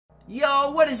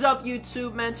Yo, what is up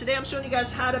YouTube, man? Today I'm showing you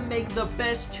guys how to make the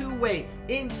best two-way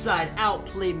inside-out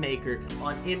playmaker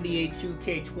on NBA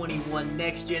 2K21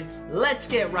 Next Gen. Let's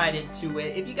get right into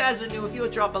it. If you guys are new, if you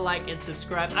would drop a like and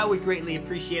subscribe, I would greatly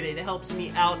appreciate it. It helps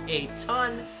me out a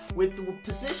ton. With the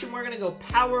position, we're going to go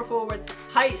power forward,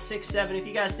 height 6'7". If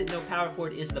you guys didn't know, power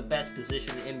forward is the best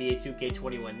position in NBA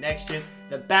 2K21 Next Gen.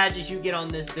 The badges you get on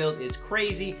this build is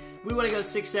crazy. We want to go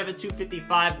 6'7",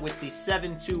 255 with the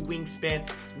 7'2" wingspan.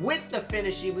 With the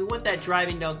finishing, we want that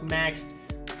driving dunk maxed.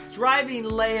 Driving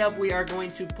layup, we are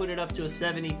going to put it up to a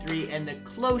 73, and the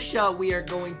close shot, we are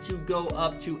going to go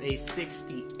up to a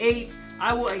 68.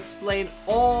 I will explain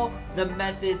all the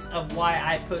methods of why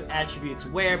I put attributes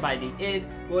where by the end.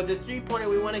 But with the three-pointer,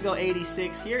 we want to go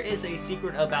 86. Here is a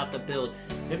secret about the build.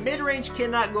 The mid-range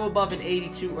cannot go above an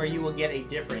 82 or you will get a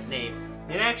different name.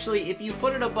 And actually, if you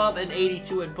put it above an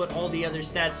 82 and put all the other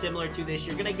stats similar to this,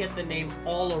 you're going to get the name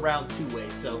all around two-way.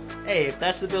 So, hey, if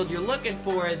that's the build you're looking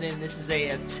for, then this is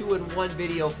a 2-in-1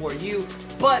 video for you.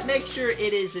 But make sure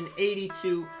it is an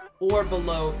 82 or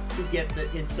below to get the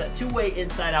two-way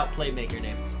inside-out playmaker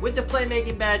name. With the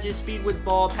playmaking badges, speed with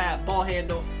ball, ball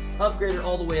handle, upgraded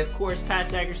all the way, of course,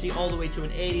 pass accuracy all the way to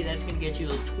an 80. That's going to get you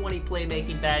those 20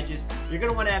 playmaking badges. You're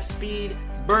going to want to have speed,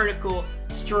 vertical,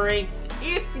 strength.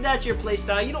 If that's your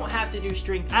playstyle, you don't have to do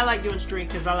strength. I like doing strength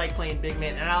because I like playing big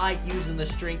man, and I like using the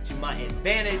strength to my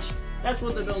advantage. That's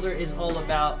what the builder is all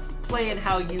about, playing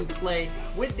how you play.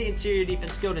 With the interior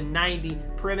defense, go to 90,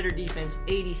 perimeter defense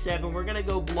 87. We're going to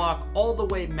go block all the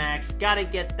way max. Got to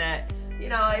get that. You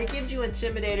know, it gives you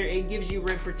Intimidator, it gives you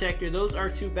Rim Protector. Those are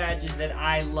two badges that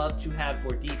I love to have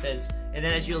for defense. And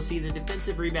then as you'll see, the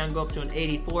defensive rebound go up to an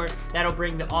 84. That'll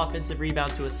bring the offensive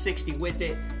rebound to a 60 with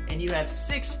it. And you have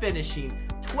 6 finishing,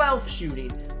 12 shooting,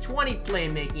 20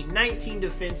 playmaking, 19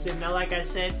 defensive. Now, like I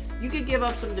said, you could give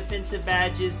up some defensive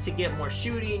badges to get more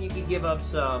shooting. You could give up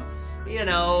some, you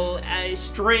know,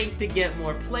 strength to get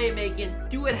more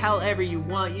playmaking. Do it however you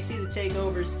want. You see the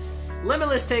takeovers.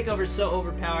 Limitless Takeover is so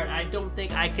overpowered, I don't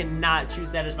think I cannot choose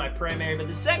that as my primary. But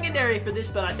the secondary for this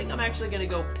build, I think I'm actually going to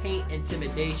go Paint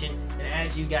Intimidation. And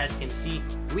as you guys can see,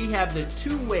 we have the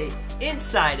two-way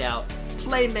inside-out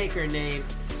playmaker name.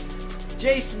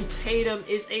 Jason Tatum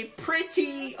is a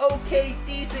pretty okay,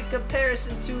 decent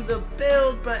comparison to the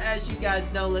build. But as you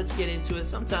guys know, let's get into it.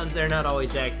 Sometimes they're not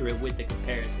always accurate with the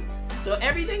comparisons. So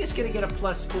everything is going to get a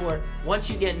 +4 once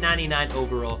you get 99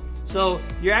 overall. So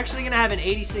you're actually going to have an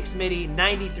 86 midi,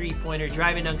 93 pointer.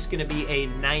 Driving dunk's going to be a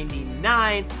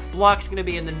 99. Block's going to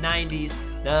be in the 90s.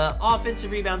 The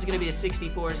offensive rebound's going to be a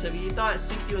 64. So if you thought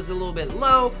 60 was a little bit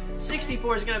low,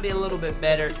 64 is going to be a little bit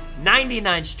better.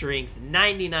 99 strength,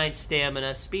 99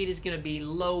 stamina. Speed is going to be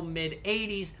low, mid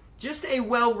 80s. Just a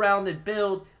well-rounded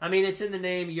build. I mean, it's in the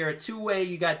name. You're a two-way.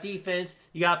 You got defense.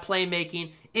 You got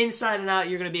playmaking. Inside and out,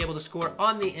 you're going to be able to score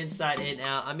on the inside and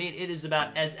out. I mean, it is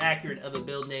about as accurate of a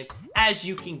build name as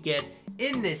you can get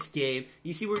in this game.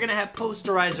 You see, we're going to have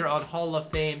Posterizer on Hall of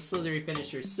Fame, Slithery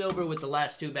Finisher, Silver with the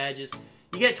last 2 badges.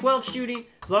 You get 12 shooting.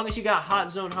 As long as you got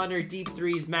Hot Zone Hunter, Deep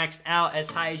Threes maxed out as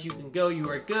high as you can go, you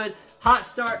are good. Hot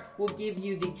Start will give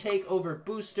you the Takeover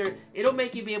Booster. It'll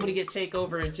make you be able to get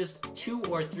Takeover in just 2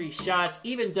 or 3 shots.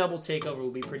 Even double Takeover will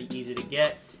be pretty easy to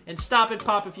get. And Stop and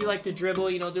Pop, if you like to dribble,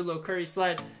 you know, do a little curry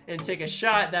slide and take a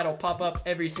shot, that'll pop up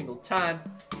every single time.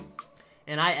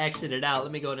 And I exited out.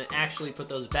 Let me go ahead and actually put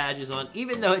those badges on,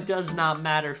 even though it does not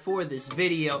matter for this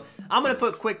video. I'm going to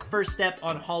put quick first step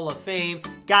on Hall of Fame.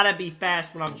 Gotta be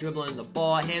fast when I'm dribbling the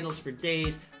ball. Handles for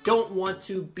days. Don't want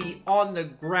to be on the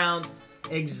ground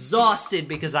exhausted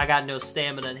because I got no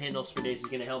stamina, and Handles for days is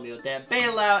going to help me with that.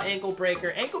 Bailout, Ankle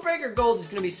Breaker. Ankle Breaker Gold is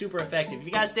going to be super effective. If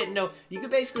you guys didn't know, you could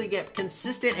basically get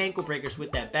consistent ankle breakers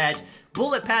with that badge.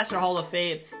 Bullet Passer Hall of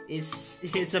Fame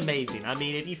it's amazing. I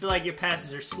mean, if you feel like your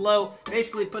passes are slow,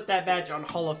 basically put that badge on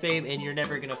Hall of Fame and you're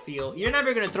never going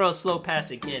to throw a slow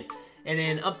pass again. And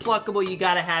then Unpluckable, you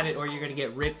got to have it or you're going to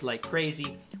get ripped like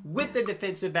crazy. With the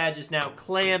defensive badges now,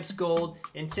 Clamps Gold,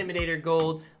 Intimidator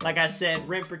Gold, like I said,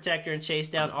 Rim Protector and Chase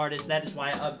Down Artist. That is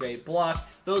why I upgrade Block.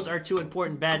 Those are 2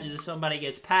 important badges. If somebody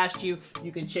gets past you,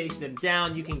 you can chase them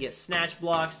down. You can get Snatch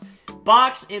Blocks.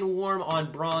 Box and Warm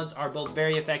on Bronze are both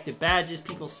very effective badges.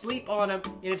 People sleep on them,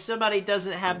 and if somebody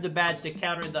doesn't have the badge to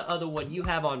counter the other one you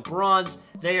have on Bronze,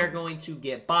 they are going to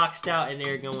get boxed out and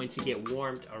they're going to get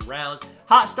warmed around.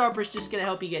 Hot Stopper's just going to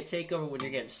help you get takeover when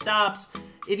you're getting stops.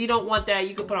 If you don't want that,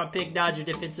 you can put on pick, dodger,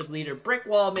 defensive leader, brick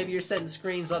wall. Maybe you're setting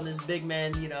screens on this big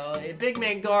man, you know, a big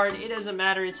man guard. It doesn't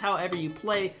matter. It's however you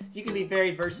play. You can be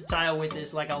very versatile with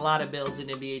this, like a lot of builds in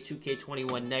NBA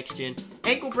 2K21 Next Gen.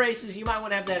 Ankle braces, you might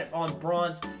want to have that on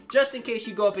bronze, just in case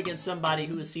you go up against somebody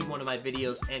who has seen one of my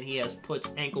videos and he has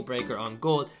put ankle breaker on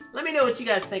gold. Let me know what you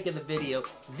guys think of the video.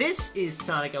 This is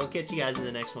Tonic. I will catch you guys in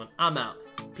the next one. I'm out.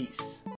 Peace.